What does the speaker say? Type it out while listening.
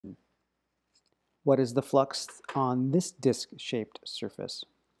What is the flux on this disc-shaped surface?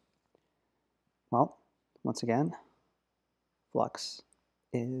 Well, once again, flux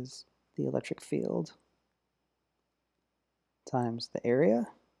is the electric field times the area.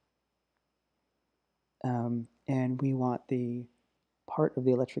 And we want the part of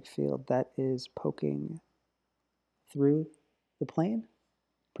the electric field that is poking through the plane,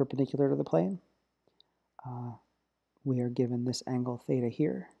 perpendicular to the plane. We are given this angle theta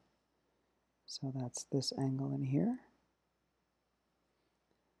here. So that's this angle in here.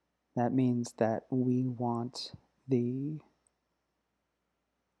 That means that we want the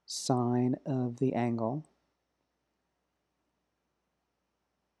sine of the angle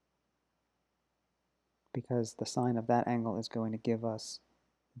because the sine of that angle is going to give us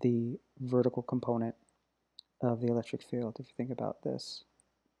the vertical component of the electric field. If you think about this,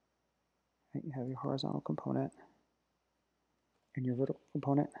 right, you have your horizontal component and your vertical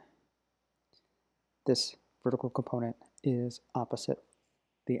component. This vertical component is opposite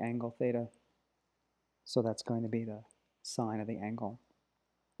the angle theta, so that's going to be the sine of the angle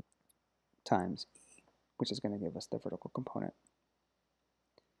times E, which is going to give us the vertical component.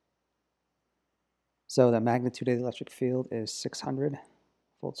 So the magnitude of the electric field is 600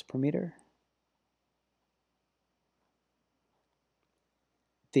 volts per meter.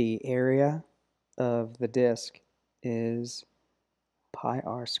 The area of the disk is pi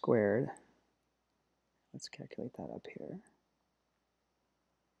r squared. Let's calculate that up here.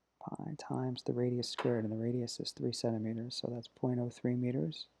 Pi times the radius squared, and the radius is 3 centimeters, so that's 0.03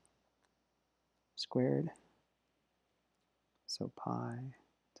 meters squared. So pi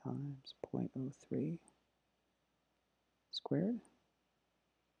times 0.03 squared.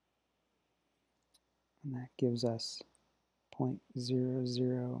 And that gives us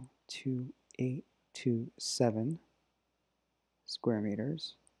 0.002827 square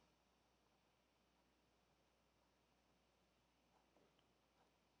meters.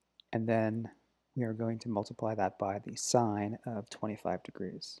 And then we are going to multiply that by the sine of 25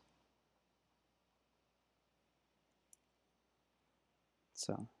 degrees.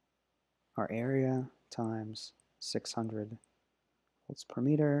 So our area times 600 volts per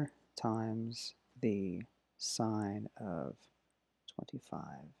meter times the sine of 25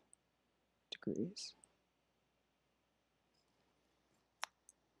 degrees.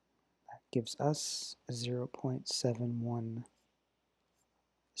 That gives us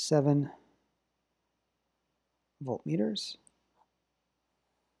 0.717 voltmeters.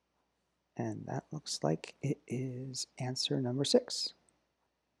 And that looks like it is answer number 6.